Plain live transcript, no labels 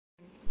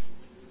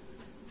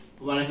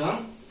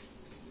வணக்கம்,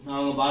 நான்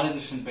உங்க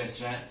பாலகிருஷ்ணன்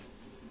பேசுறேன்.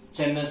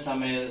 சென்னை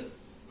சமையல்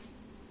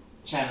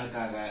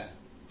சேனலுக்காக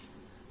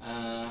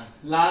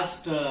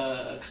லாஸ்ட்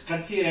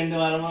கடைசி 2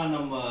 வாரமா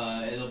நம்ம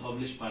ஏதோ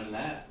பப்ளிஷ் பண்ணல.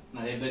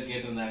 நிறைய பேர்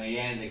கேட்டிருந்தாங்க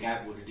ஏன் இந்த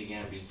கேப் விட்டுட்டீங்க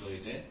அப்படின்னு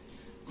சொல்லிட்டு.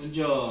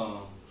 கொஞ்சம்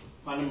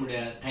பண்ண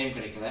முடியாத டைம்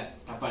கிடைக்கல,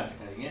 தப்பா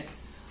எடுத்துக்காதீங்க.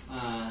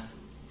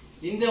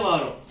 இந்த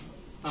வாரம்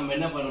நம்ம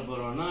என்ன பண்ண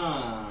போறோம்னா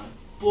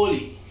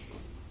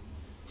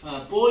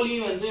போலி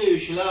வந்து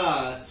யூஸ்வலா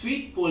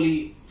ஸ்வீட் போலி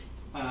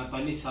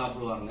பண்ணி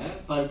சாப்பிடுவாங்க.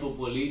 பருப்பு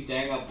போலி,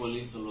 தேங்காய்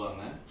போலின்னு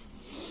சொல்லுவாங்க.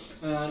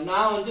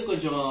 நான் வந்து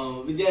கொஞ்சம்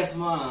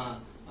வித்தியாசமா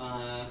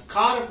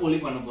கார போலி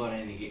பண்ண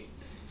போறேன் இன்னைக்கு.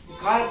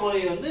 கார போலி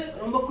வந்து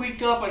ரொம்ப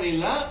குயிக்கா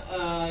பண்ணிடலாம்,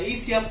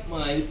 ஈஸியா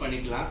இது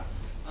பண்ணிக்கலாம்.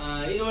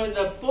 இதோட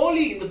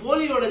இந்த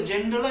போலியோட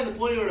ஜென்ரலா இந்த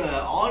போலியோட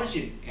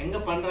ஆரிஜின் எங்க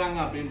பண்றாங்க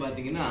அப்படின்னு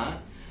பாத்தீங்கன்னா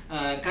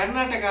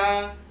கர்நாடகா,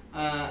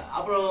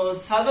 அப்புறம்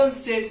சதர்ன்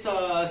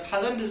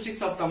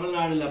டிஸ்ட்ரிக்ட்ஸ் ஆஃப்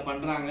தமிழ்நாடுல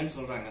பண்றாங்கன்னு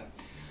சொல்றாங்க.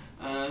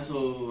 சோ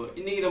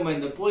இன்னைக்கு நம்ம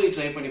இந்த போலி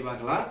ட்ரை பண்ணி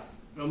பார்க்கலாம்.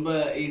 ரொம்ப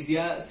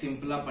ஈஸியா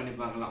சிம்பிளா பண்ணி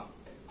பார்க்கலாம்.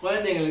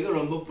 குழந்தைங்களுக்கு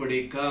ரொம்ப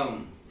பிடிக்கும்.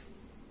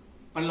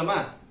 பண்ணலாமா?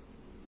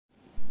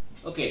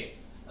 ஓகே,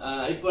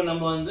 இப்போ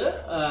நம்ம வந்து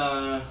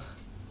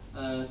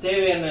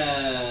தேவையான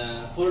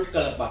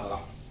பொருட்களை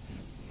பார்க்கலாம்.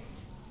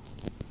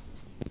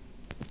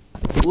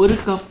 1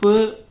 கப்பு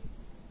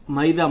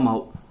மைதா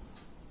மாவு,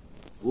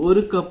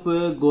 1 கப்பு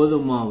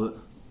கோதுமை மாவு,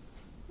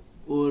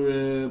 ஒரு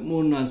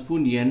 3-4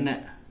 ஸ்பூன்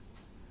எண்ணெய்,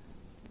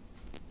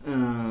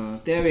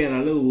 தேவையான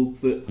அளவு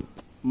உப்பு,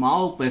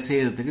 மாவு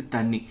பிசைறதுக்கு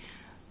தண்ணி.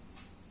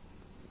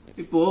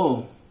 இப்போ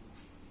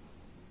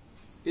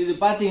இது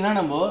பாத்தீங்கன்னா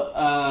நம்ம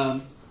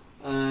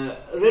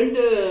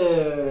 2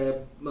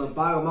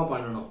 பாகமா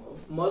பண்ணணும்.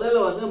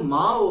 முதல்ல வந்து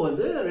மாவு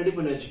வந்து ரெடி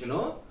பண்ணி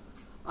வச்சுக்கணும்.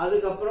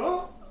 அதுக்கப்புறம்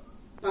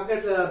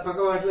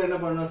பக்கவாட்டுல என்ன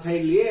பண்ணணும்,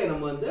 சைட்லயே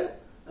நம்ம வந்து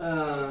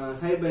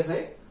சைட் பை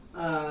சைட்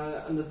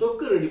அந்த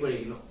தொக்கு ரெடி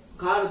பண்ணிக்கணும்.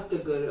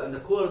 காரத்துக்கு அந்த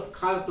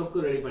கார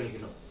தொக்கு ரெடி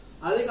பண்ணிக்கணும்.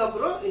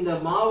 அதுக்கப்புறம் இந்த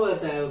மாவை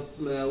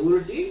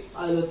உருட்டி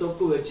அதுல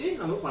தொக்கு வச்சு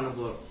நம்ம பண்ண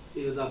போறோம்.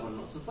 இதுதான்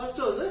பண்ணணும். ஸோ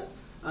ஃபர்ஸ்ட் வந்து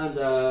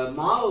அந்த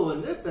மாவு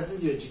வந்து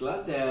பிசைஞ்சு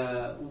வச்சுக்கலாம்,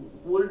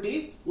 உருட்டி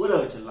ஊற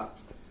வச்சிடலாம்.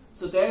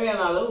 ஸோ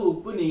தேவையான அளவு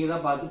உப்பு நீங்க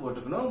தான் பார்த்து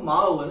போட்டுக்கணும்.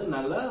 மாவு வந்து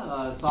நல்லா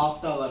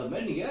சாஃப்டா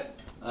வருமே நீங்க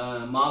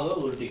மாவை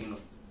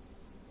உருட்டிக்கணும்.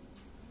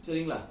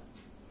 சரிங்களா?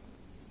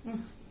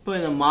 இப்போ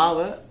இந்த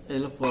மாவை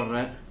இதுல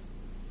போடுறேன்.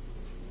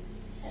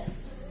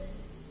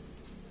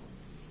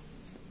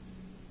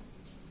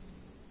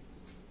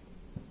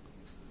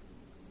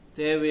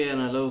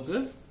 தேவையான அளவுக்கு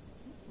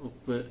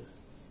உப்பு,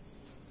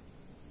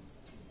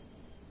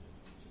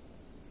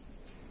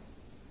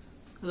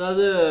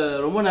 அதாவது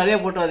ரொம்ப நிறைய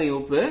போட்டாதீங்க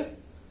உப்பு,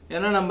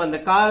 ஏன்னா நம்ம அந்த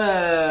கார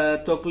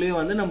தொக்குலையும்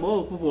வந்து நம்ம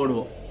உப்பு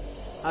போடுவோம்.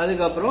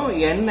 அதுக்கப்புறம்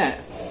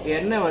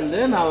எண்ணெய் வந்து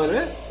நான் ஒரு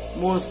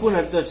 3 ஸ்பூன்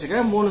எடுத்து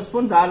வச்சிருக்கேன். 3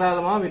 ஸ்பூன்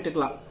தாராளமா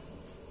விட்டுக்கலாம்,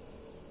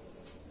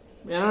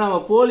 ஏன்னா நம்ம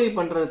போலி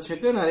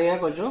பண்றதுக்கு நிறைய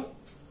கொஞ்சம்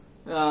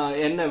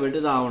எண்ணெய்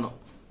விட்டுதான் ஆகணும்.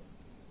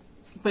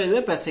 இப்ப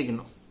இதை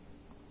பிசைக்கணும்.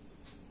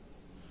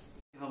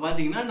 இப்ப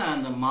பாத்தீங்கன்னா நான்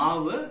அந்த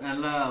மாவு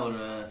நல்லா ஒரு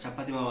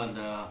சப்பாத்தி மாவு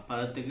அந்த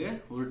பதத்துக்கு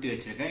உருட்டி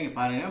வச்சிருக்கேன். இங்க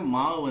பாருங்க,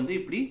 மாவு வந்து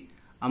இப்படி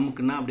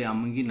அமுக்குன்னா அப்படி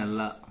அமுங்கி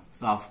நல்லா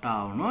சாஃப்டா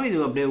ஆகணும். இது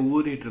அப்படியே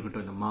ஊறிட்டு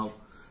இருக்கட்டும். இந்த மாவு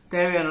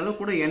தேவையான அளவு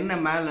கூட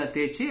எண்ணெய் மேல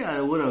தேய்ச்சி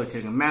அதை ஊற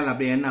வச்சிருங்க. மேல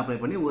அப்படியே எண்ணெய் அப்ளை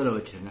பண்ணி ஊற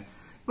வச்சிருங்க.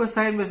 இப்போ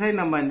சைட் பை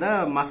சைட் நம்ம இந்த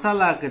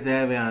மசாலாக்கு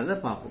தேவையானதை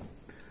பார்ப்போம்.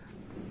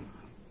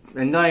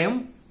 வெங்காயம்,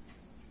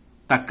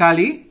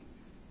 தக்காளி,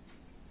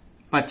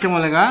 பச்சை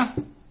மிளகாய்,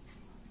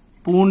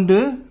 பூண்டு,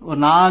 ஒரு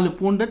 4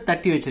 பூண்டு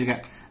தட்டி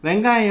வச்சிருக்கேன்.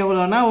 வெங்காயம்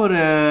எவ்வளோனா ஒரு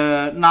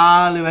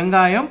 4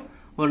 வெங்காயம்,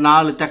 ஒரு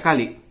 4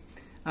 தக்காளி,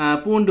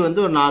 பூண்டு வந்து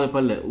ஒரு 4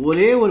 பல்லு,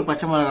 ஒரே ஒரு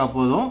பச்சை மிளகாய்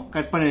போதும்,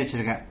 கட் பண்ணி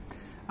வச்சிருக்கேன்.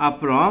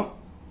 அப்புறம்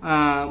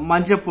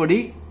மஞ்சப்பொடி,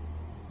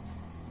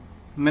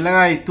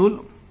 மிளகாய்த்தூள்,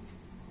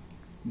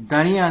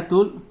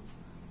 தனியாத்தூள்,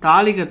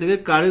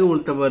 தாளிக்கிறதுக்கு கடுகு,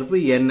 உளுத்தம் பருப்பு,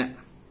 எண்ணெய்,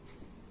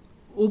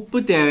 உப்பு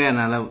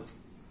தேவையான அளவு.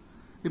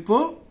 இப்போ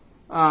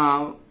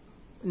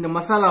இந்த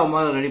மசாலாவை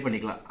முதல்ல ரெடி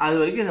பண்ணிக்கலாம். அது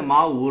வரைக்கும் இந்த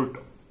மாவு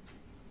ஊறட்டும்.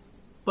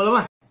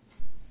 போலவா?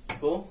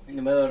 இப்போ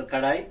இந்த மாதிரி ஒரு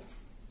கடாய்,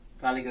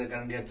 தாளிக்கிற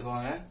கரண்டி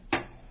எடுத்துக்கோங்க.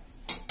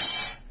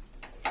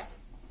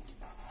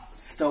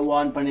 ஸ்டவ்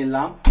ஆன்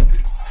பண்ணிடலாம்.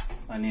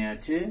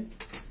 பண்ணியாச்சு.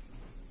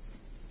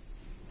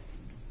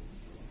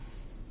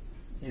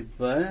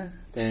 இப்ப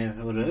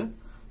ஒரு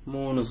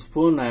 3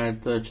 ஸ்பூன் நான்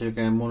எடுத்து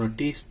வச்சிருக்கேன். 3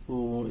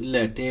 டீஸ்பூன்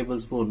இல்ல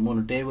டேபிள் ஸ்பூன்,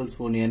 3 டேபிள்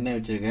ஸ்பூன் எண்ணெய்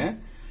வச்சிருக்கேன்.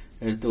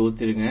 எடுத்து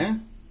ஊத்திருங்க.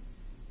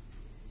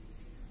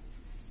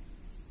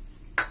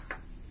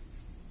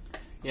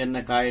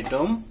 எண்ணெய்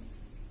காயட்டும்.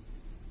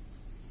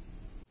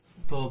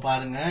 இப்போ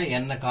பாருங்க,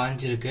 எண்ணெய்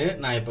காஞ்சிருக்கு.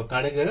 நான் இப்ப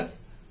கடுகு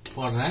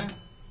போடுறேன்.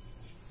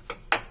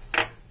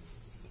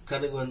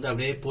 கடுகு வந்து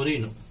அப்படியே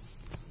பொரியணும்.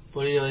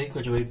 பொரிய வரைக்கும்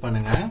கொஞ்சம் வெயிட்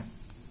பண்ணுங்க.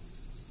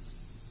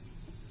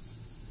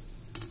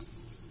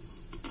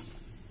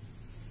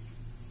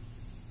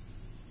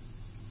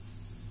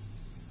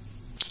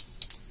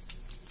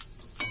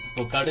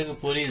 இப்போ கடுகு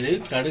பொரியுது.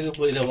 கடுகு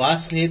பொரியிற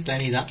வாசனையே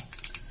தனிதான்.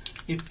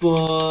 இப்போ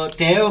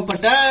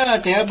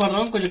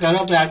தேவைப்படுறவங்க கொஞ்சம்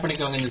கருவேப்பிலை ஆட்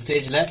பண்ணிக்கோங்க இந்த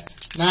ஸ்டேஜ்ல.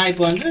 நான்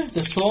இப்போ வந்து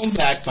இந்த சோம்பு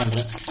ஆட்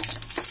பண்றேன்.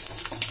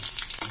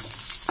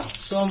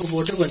 சோம்பு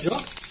போட்டு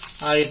கொஞ்சம்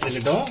ஆறிட்டு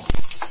இருக்கட்டும்.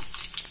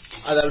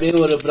 அது அப்படியே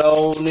ஒரு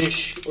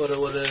ப்ரௌனிஷ் ஒரு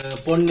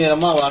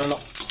பொன்னிறமா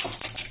வரணும்.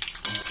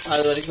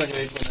 அது வரைக்கும் கொஞ்சம்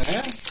வெயிட் பண்ணுங்க.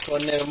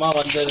 பொன்னிறமா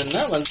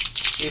வந்ததுன்னா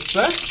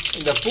இப்ப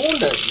இந்த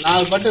பூண்டு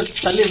 4 பட்டு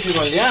தள்ளி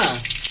வச்சிருக்கோம் இல்லையா,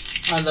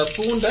 அந்த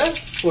பூண்டை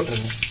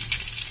போட்டுருங்க.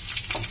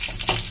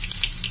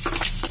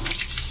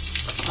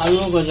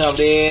 அதுவும் கொஞ்சம்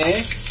அப்படியே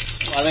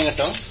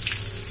வதங்கட்டும்.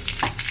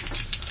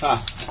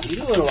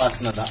 இது ஒரு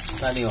வாசனை தான்,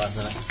 தனி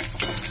வாசனை.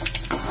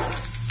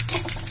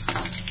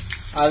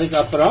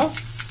 அதுக்கப்புறம்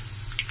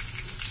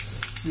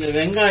இந்த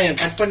வெங்காயம்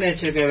கட் பண்ணி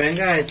வச்சிருக்க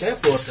வெங்காயத்தை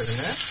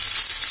போட்டுடுங்க.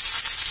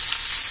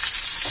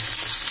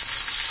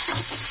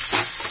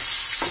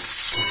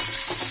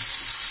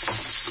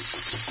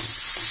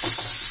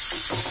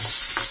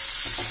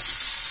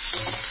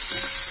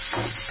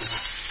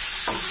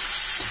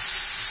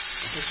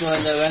 இப்போ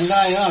இந்த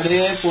வெங்காயம்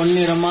அப்படியே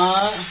பொன்னிறமா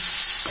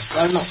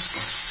வரணும்.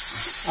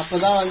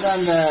 அப்பதான்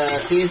அந்த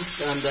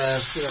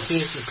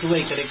டேஸ்ட்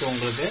சுவை கிடைக்கும்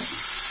உங்களுக்கு.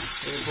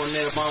 இது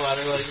பொன்னிறமா வர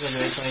வரைக்கும்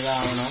கொஞ்சம் வெயிட் பண்ணி தான்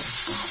ஆகணும்.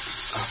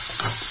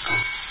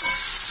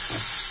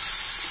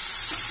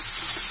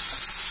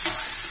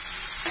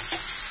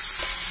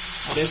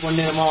 அப்படியே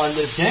பொன்னிறமா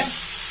வந்துருச்சு.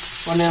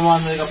 பொன்னிறமா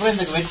வந்ததுக்கு அப்புறம்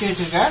இந்த வெட்டி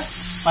வச்சிருக்க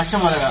பச்சை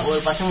மிளகாய், ஒரு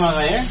பச்சை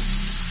மிளகாயை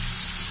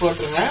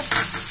போட்டுருங்க.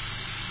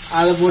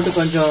 அதை போட்டு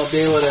கொஞ்சம்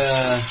அப்படியே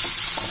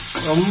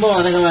ரொம்ப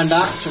வதக்க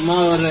வேண்டாம், சும்மா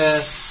ஒரு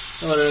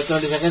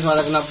 20 செகண்ட்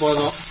வதக்கினா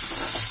போதும்.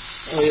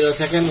 ஒரு 20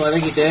 செகண்ட்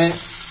வதக்கிட்டு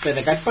இப்போ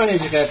இந்த கட் பண்ணி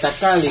வச்சிருக்க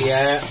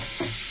தக்காளியை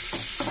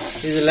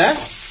இதில்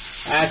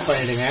ஆட்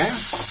பண்ணிடுங்க.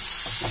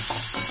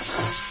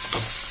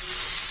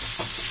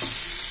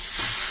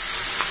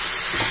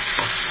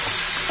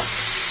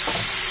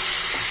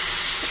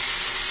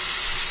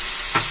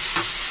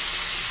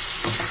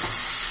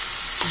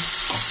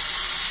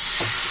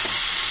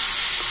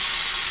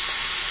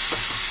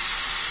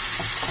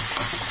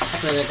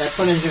 கட்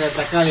பண்ணி வச்சுக்கிற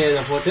தக்காளி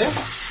இதை போட்டு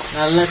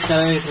நல்லா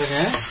கிளறிட்டுருங்க.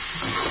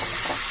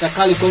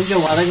 தக்காளி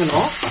கொஞ்சம்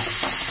வதங்கணும்.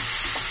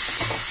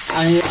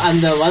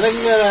 அந்த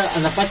வதங்குற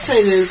அந்த பச்சை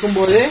இது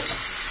இருக்கும்போது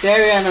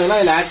தேவையானதெல்லாம்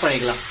இதில் ஆட்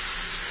பண்ணிக்கலாம்.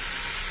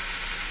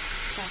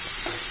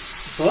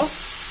 இப்போ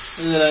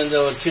இதில் இந்த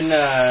ஒரு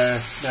சின்ன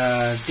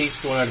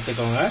டீஸ்பூன்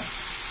எடுத்துக்கோங்க.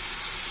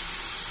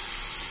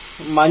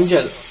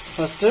 மஞ்சள்,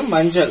 ஃபர்ஸ்ட்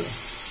மஞ்சள்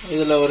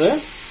இதில் ஒரு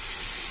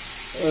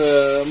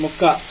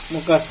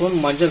முக்கா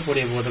ஸ்பூன் மஞ்சள்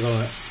பொடியை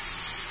போட்டுக்கோங்க.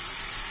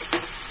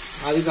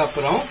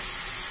 அதுக்கப்புறம்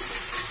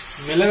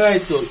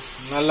மிளகாய்த்தூள்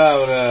நல்லா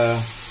ஒரு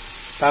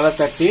தலை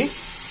தட்டி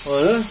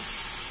ஒரு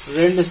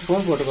 2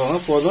 ஸ்பூன் போட்டுக்கோங்க.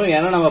 போதும்,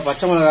 ஏன்னா நம்ம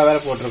பச்சை மிளகாய் வேற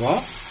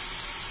போட்டிருக்கோம்.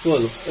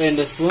 போதும்,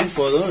 2 ஸ்பூன்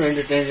போதும்,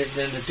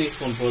 2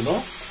 டீஸ்பூன்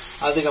போதும்.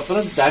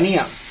 அதுக்கப்புறம்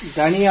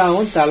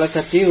தனியாவும் தலை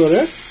தட்டி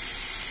ஒரு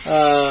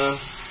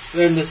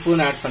 2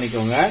 ஸ்பூன் ஆட்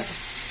பண்ணிக்கோங்க.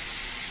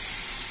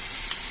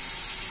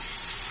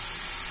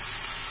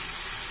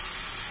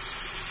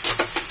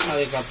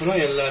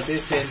 அதுக்கப்புறம்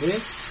எல்லாத்தையும் சேர்ந்து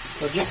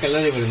கொஞ்சம்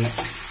கிளறி விடுங்க.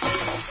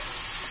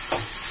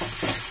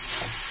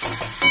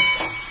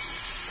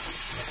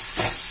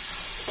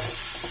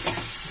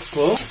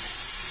 இப்போ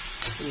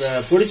இந்த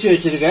பொடிச்சு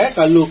வச்சிருக்க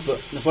கல்லுப்பு,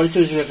 இந்த பொடிச்சு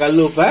வச்சிருக்க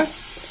கல்லுப்பை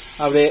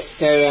அப்படியே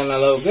தேவையான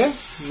அளவுக்கு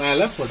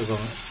மேல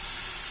போட்டுக்கோங்க.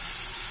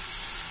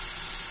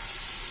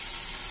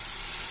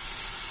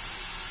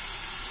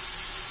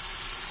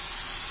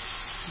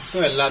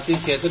 இப்போ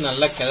எல்லாத்தையும் சேர்த்து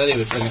நல்லா கிளறி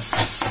விட்டுருங்க.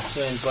 ஸோ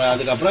இப்போ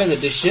அதுக்கப்புறம் இந்த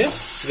டிஷ்ஷு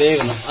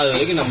வேகணும், அது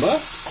வரைக்கும் நம்ம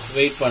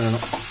வெயிட்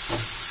பண்ணணும்.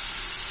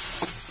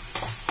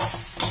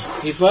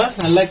 இப்போ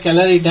நல்லா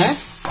கிளறிட்டேன்,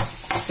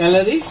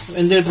 கிளறி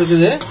வெந்துட்டு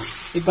இருக்குது.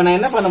 இப்போ நான்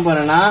என்ன பண்ண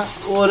போறேன்னா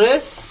ஒரு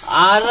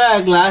அரை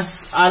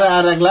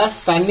கிளாஸ்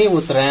தண்ணி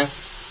ஊத்துறேன்.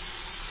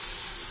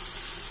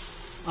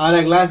 அரை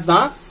கிளாஸ்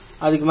தான்,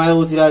 அதுக்கு மேல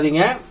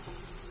ஊத்திடாதீங்க.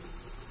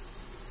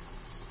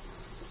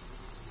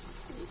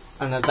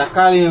 அந்த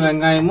தக்காளியும்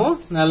வெங்காயமும்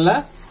நல்லா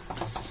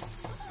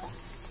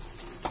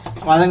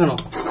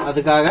வதங்கணும்,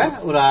 அதுக்காக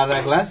ஒரு அரை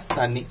கிளாஸ்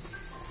தண்ணி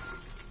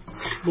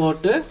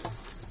போட்டு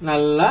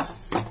நல்லா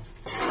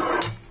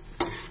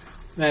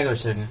வேக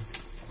வச்சிருங்க.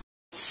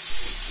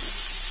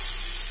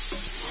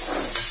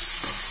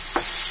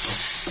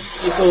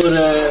 இப்போ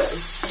ஒரு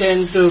 10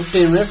 to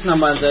 15 மினிட்ஸ்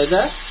நம்ம அந்த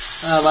இதை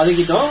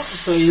வதக்கிட்டோம்.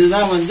 ஸோ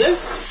இதுதான்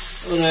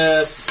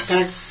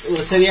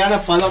ஒரு சரியான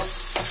பதம்.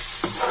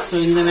 ஸோ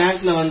இந்த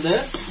நேரத்தில்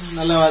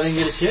நல்லா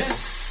வதங்கிருச்சு.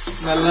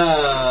 நல்லா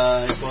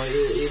இப்போ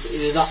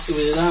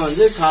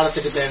இதுதான்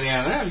காரத்துக்கு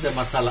தேவையான அந்த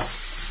மசாலா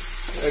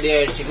ரெடி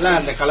ஆயிடுச்சுங்களா.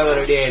 அந்த கலவை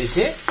ரெடி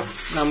ஆயிடுச்சு.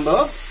 நம்ம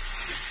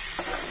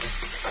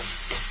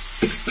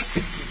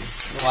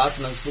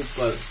வாசனை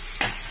சூப்பர்.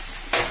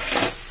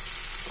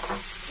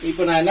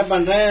 இப்போ நான் என்ன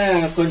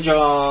பண்றேன்,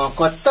 கொஞ்சம்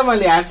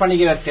கொத்தமல்லி ஆட்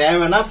பண்ணிக்கிற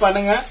தேவைன்னா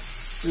பண்ணுங்க,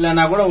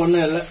 இல்லைன்னா கூட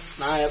ஒன்றும் இல்லை.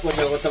 நான்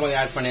கொஞ்சம் கொத்தமல்லி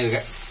ஆட்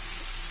பண்ணியிருக்கேன்.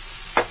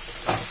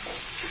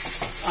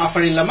 ஆஃப்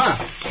பண்ணிடலாமா?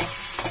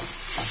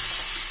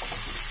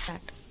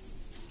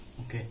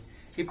 ஓகே.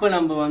 இப்போ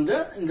நம்ம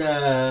இந்த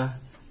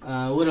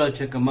ஊற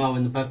வச்சிருக்க மாவு,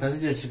 இந்த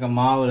பிசைஞ்சு வச்சிருக்க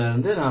மாவுல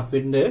இருந்து நான்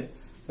பிண்டு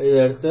இதை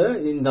எடுத்து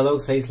இந்த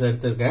அளவுக்கு சைஸ்ல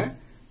எடுத்திருக்கேன்.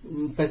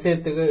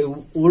 பிசையத்துக்கு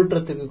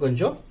உருட்டுறதுக்கு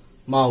கொஞ்சம்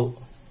மாவு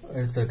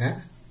எடுத்திருக்கேன்.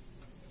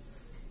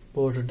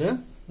 போட்டுட்டு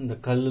இந்த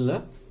கல்லுல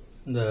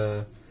இந்த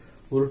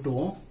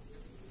உருட்டுவோம்.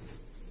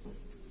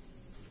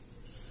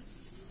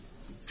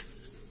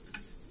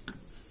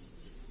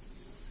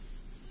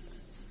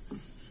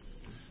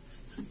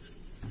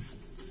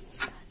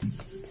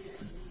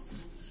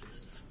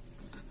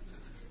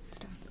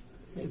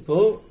 இப்போ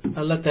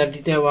நல்லா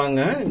திரட்டிட்டே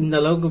வாங்க. இந்த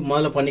அளவுக்கு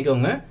முதல்ல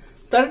பண்ணிக்கோங்க.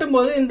 திரட்டும்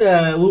போது இந்த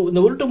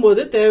உருட்டும்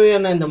போது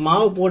தேவையான இந்த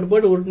மாவு போட்டு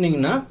போட்டு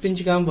உருட்டுனீங்கன்னா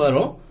பிஞ்சுக்காம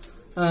வரும்.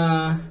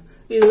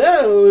 இதுல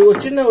ஒரு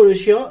சின்ன ஒரு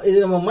விஷயம், இது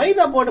நம்ம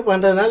மைதா போட்டு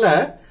பண்றதுனால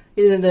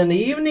இது இந்த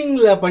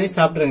ஈவினிங்ல பண்ணி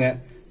சாப்பிடுங்க.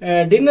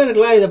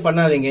 டின்னருக்குலாம் இதை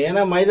பண்ணாதீங்க.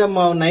 ஏன்னா மைதா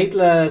மாவு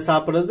நைட்ல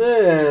சாப்பிடுறது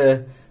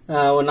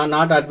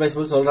நாட்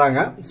அட்வைசபிள் சொல்றாங்க.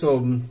 ஸோ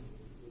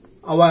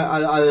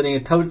அதை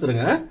நீங்க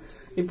தவிர்த்துருங்க.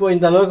 இப்போ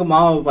இந்த அளவுக்கு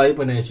மாவு பதிவு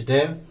பண்ணி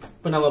வச்சுட்டு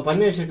இப்போ நம்ம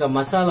பண்ணி வச்சிருக்க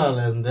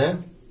மசாலால இருந்து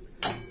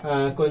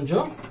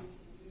கொஞ்சம்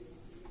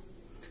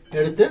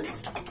எடுத்து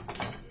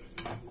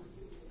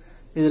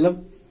இதுல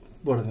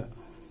போடுங்க.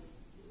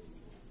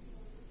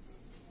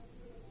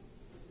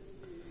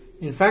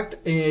 இன்ஃபேக்ட்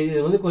இது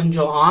வந்து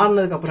கொஞ்சம்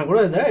ஆறுனதுக்கு அப்புறம்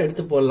கூட இதை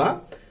எடுத்து போடலாம்.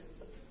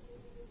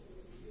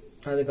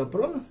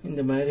 அதுக்கப்புறம்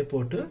இந்த மாதிரி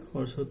போட்டு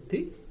ஒரு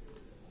சுத்தி,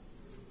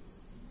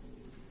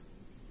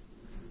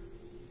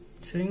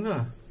 சரிங்களா?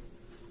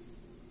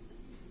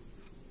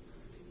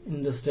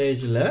 இந்த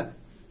ஸ்டேஜ்ல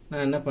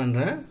நான் என்ன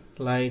பண்றேன்,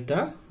 லைட்டா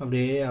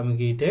அப்படியே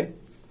அமுக்கிட்டு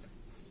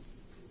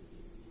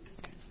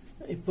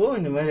இப்போ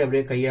இந்த மாதிரி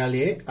அப்படியே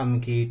கையாலேயே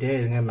அமுக்கிட்டே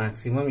இருங்க.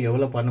 மேக்சிமம்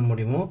எவ்வளவு பண்ண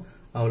முடியுமோ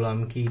அவ்வளவு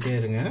அமுக்கிட்டே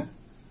இருங்க.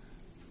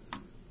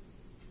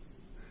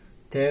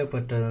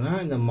 தேவைப்பட்டதுன்னா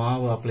இந்த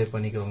மாவு அப்ளை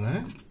பண்ணிக்கோங்க.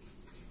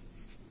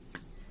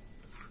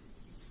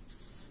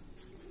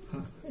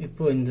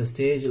 இப்போ இந்த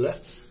ஸ்டேஜ்ல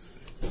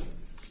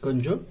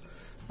கொஞ்சம்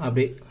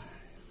அப்படியே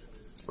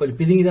கொஞ்சம்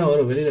பிதுங்கி தான்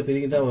வரும், வெளியில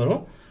பிதுங்கி தான்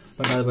வரும்.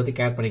 பட் அதை பத்தி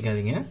கேர்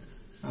பண்ணிக்காதீங்க.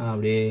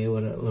 அப்படியே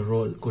ஒரு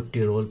ரோல் குட்டி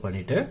ரோல்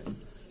பண்ணிட்டு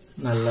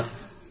நல்லா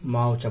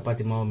மாவு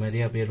சப்பாத்தி மாவு மாதிரி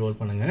அப்படியே ரோல்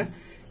பண்ணுங்க.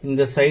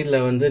 இந்த சைட்ல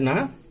வந்து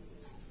நான்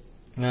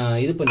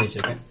இது பண்ணி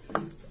வச்சிருக்கேன்.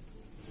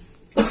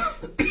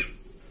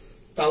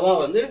 தவா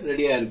வந்து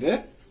ரெடியா இருக்கு.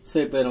 சோ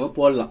இப்ப நம்ம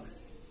போடலாம்.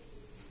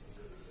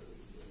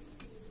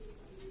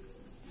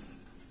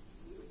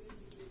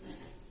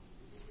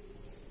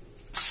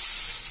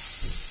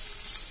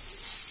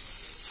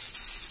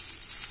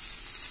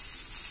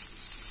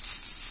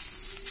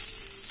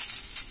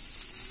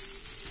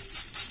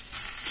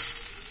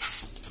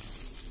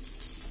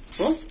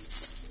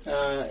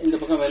 இந்த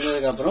பக்கம்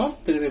வெந்ததுக்கு அப்புறம்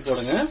திருப்பி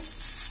போடுங்க.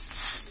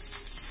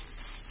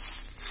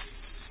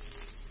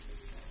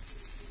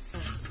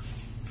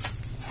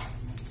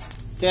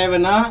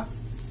 தேவைன்னா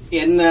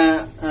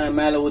எண்ணெய்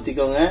மேல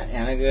ஊத்திக்கோங்க.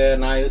 எனக்கு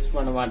நான் யூஸ்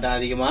பண்ண மாட்டேன்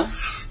அதிகமா,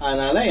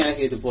 அதனால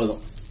எனக்கு இது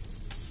போதும்.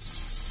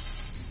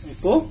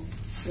 இப்போ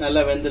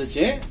நல்லா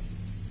வெந்துருச்சு.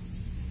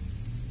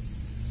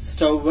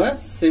 ஸ்டவ்வை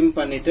சிம்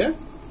பண்ணிட்டு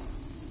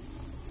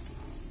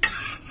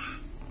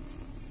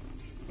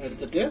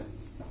எடுத்துட்டு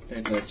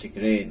எடுத்து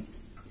வச்சுக்கிறேன்.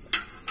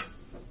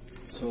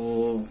 ஸோ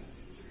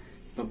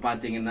இப்போ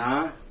பார்த்தீங்கன்னா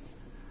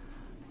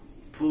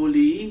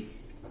போலி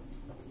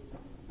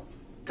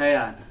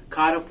தயார்,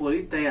 கார போலி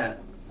தயார்.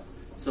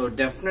 ஸோ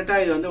டெஃபினட்டா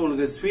இது வந்து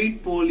உங்களுக்கு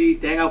ஸ்வீட் போலி,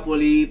 தேங்காய்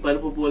போலி,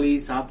 பருப்பு போலி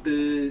சாப்பிட்டு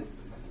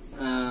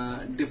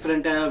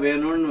டிஃப்ரெண்டா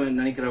வேணும்னு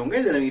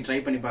நினைக்கிறவங்க இதை நீங்க ட்ரை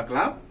பண்ணி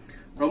பார்க்கலாம்.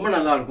 ரொம்ப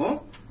நல்லா இருக்கும்.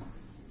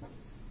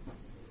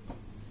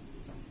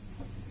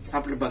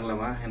 சாப்பிட்டு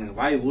பார்க்கலாமா? எனக்கு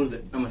வாய் ஊறுது.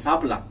 நம்ம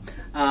சாப்பிடலாம்.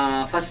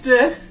 ஃபர்ஸ்ட்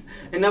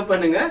என்ன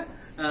பண்ணுங்க,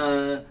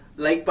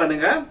 லைக்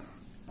பண்ணுங்க,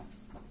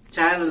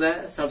 சேனலை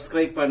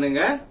சப்ஸ்கிரைப்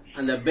பண்ணுங்க,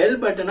 அந்த பெல்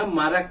பட்டனை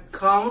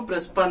மறக்காம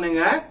பிரஸ்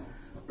பண்ணுங்க.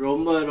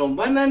 ரொம்ப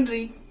ரொம்ப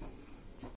நன்றி.